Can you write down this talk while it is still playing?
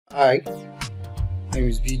Hi, my name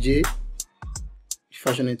is BJ,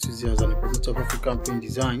 fashion enthusiast and a promoter of African print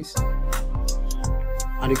designs,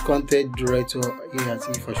 and the content director here at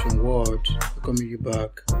eFashion World, welcoming you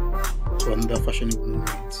back to another fashionable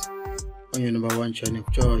moment on your #1 channel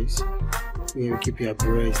of choice, where we keep you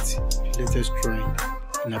abreast of the latest trend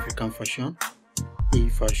in African fashion,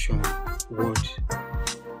 eFashion World.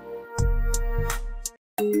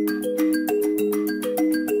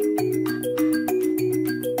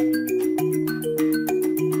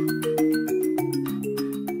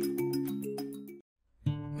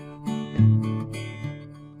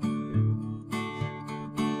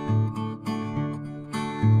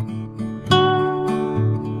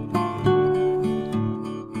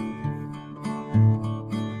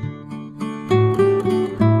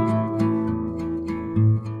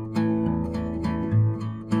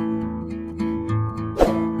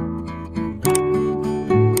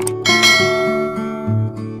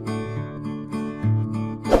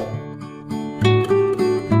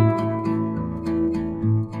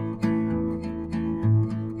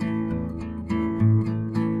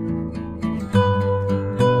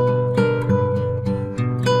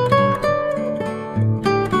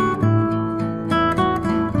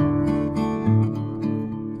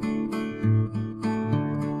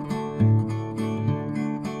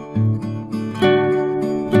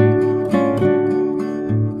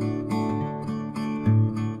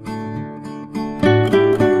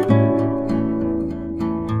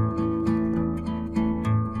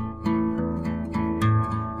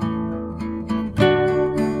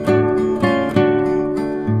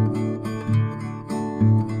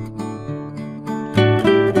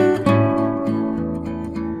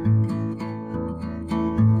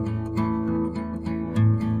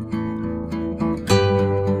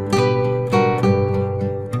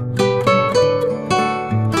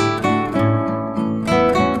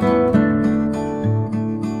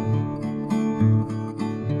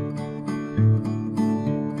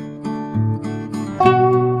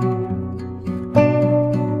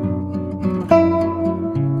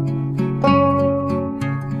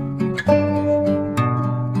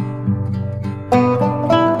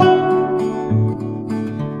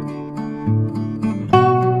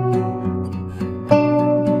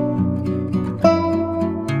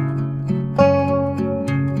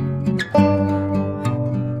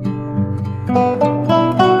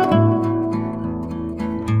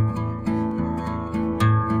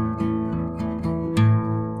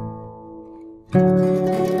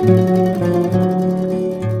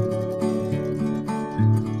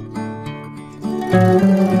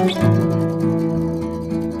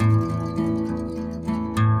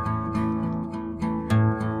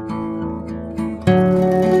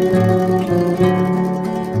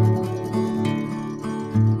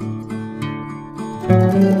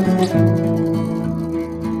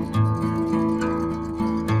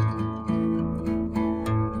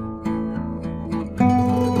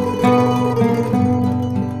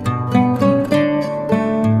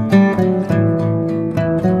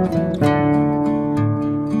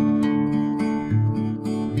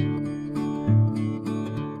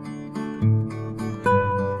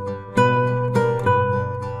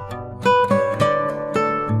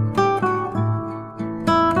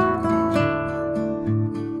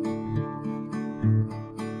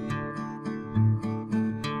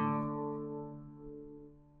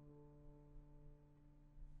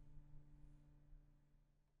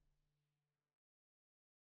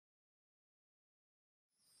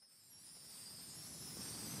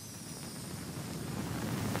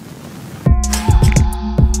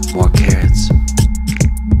 More carrots.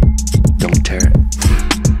 Don't tear it.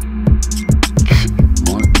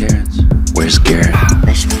 More carrots. Where's Garrett?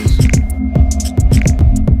 Vegetables.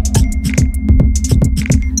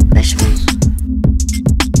 Vegetables.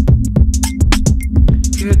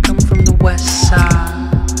 Here I come from the west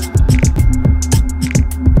side.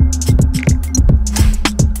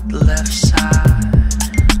 The left side.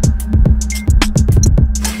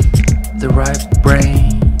 The right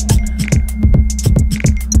brain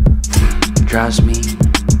drives me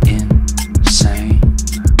insane.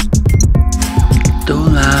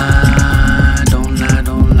 Don't lie, don't lie,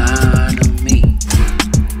 don't lie to me.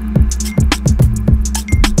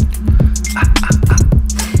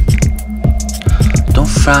 Don't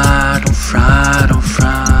fry, don't fry, don't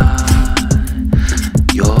fry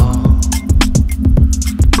your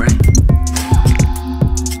brain.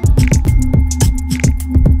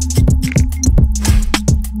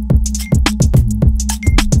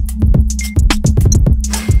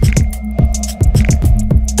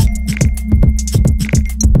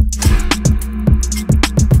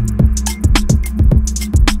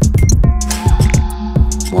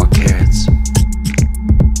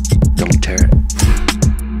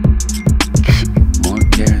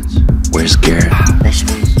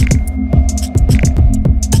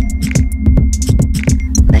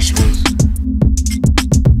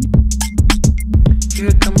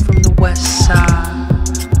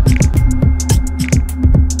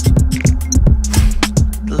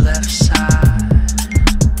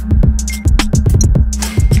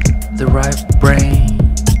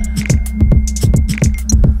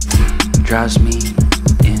 drives me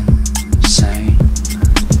insane.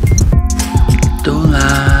 Don't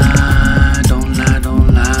lie, don't lie,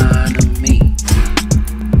 don't lie to me.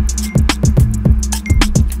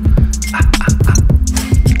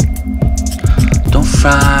 Don't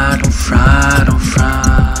fry, don't fry, don't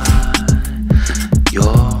fry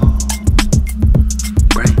your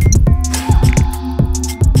brain.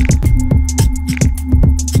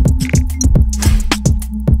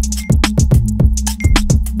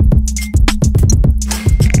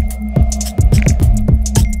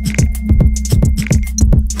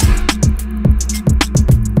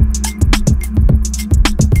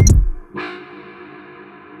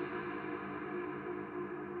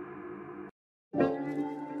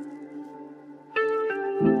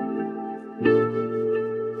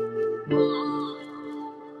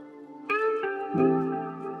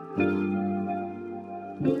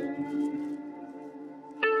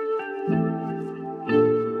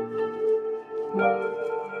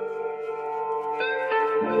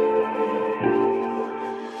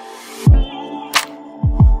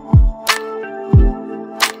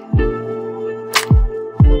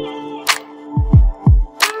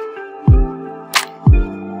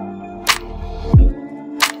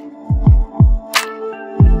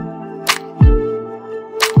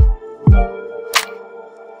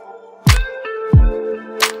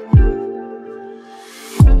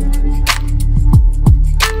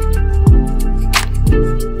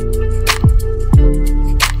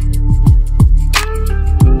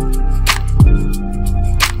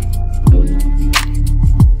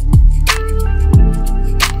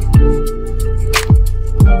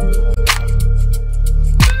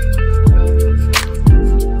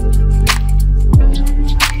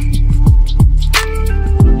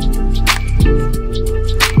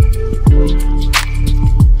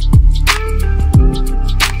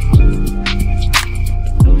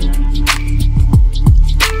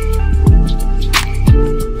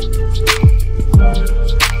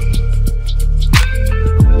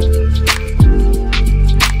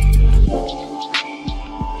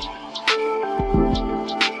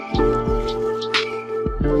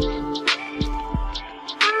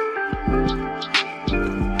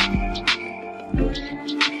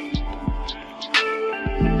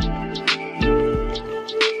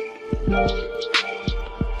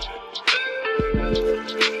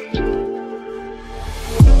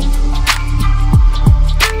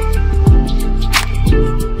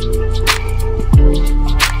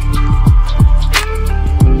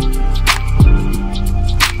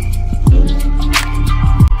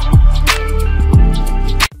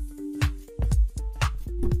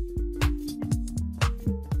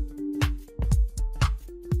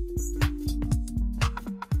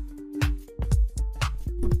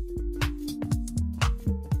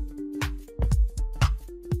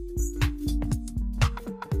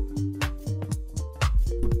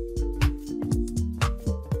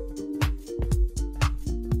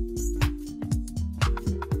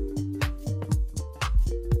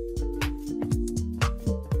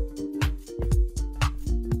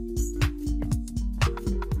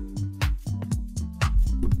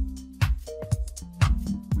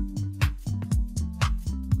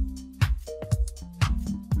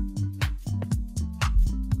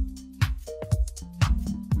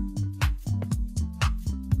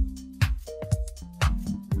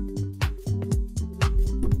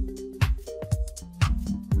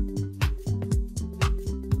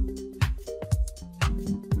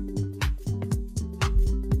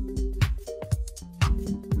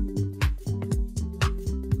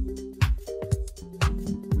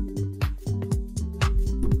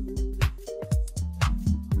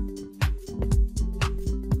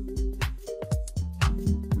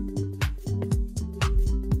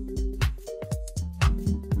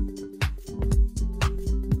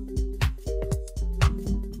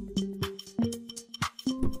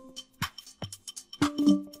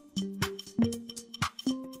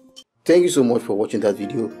 Thank you so much for watching that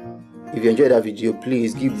video. If you enjoyed that video,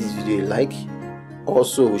 please give this video a like.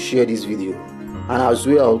 Also share this video, and as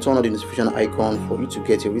well I'll turn on the notification icon for you to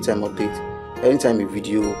get a real-time update anytime a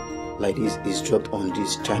video like this is dropped on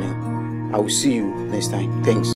this channel. I will see you next time. Thanks.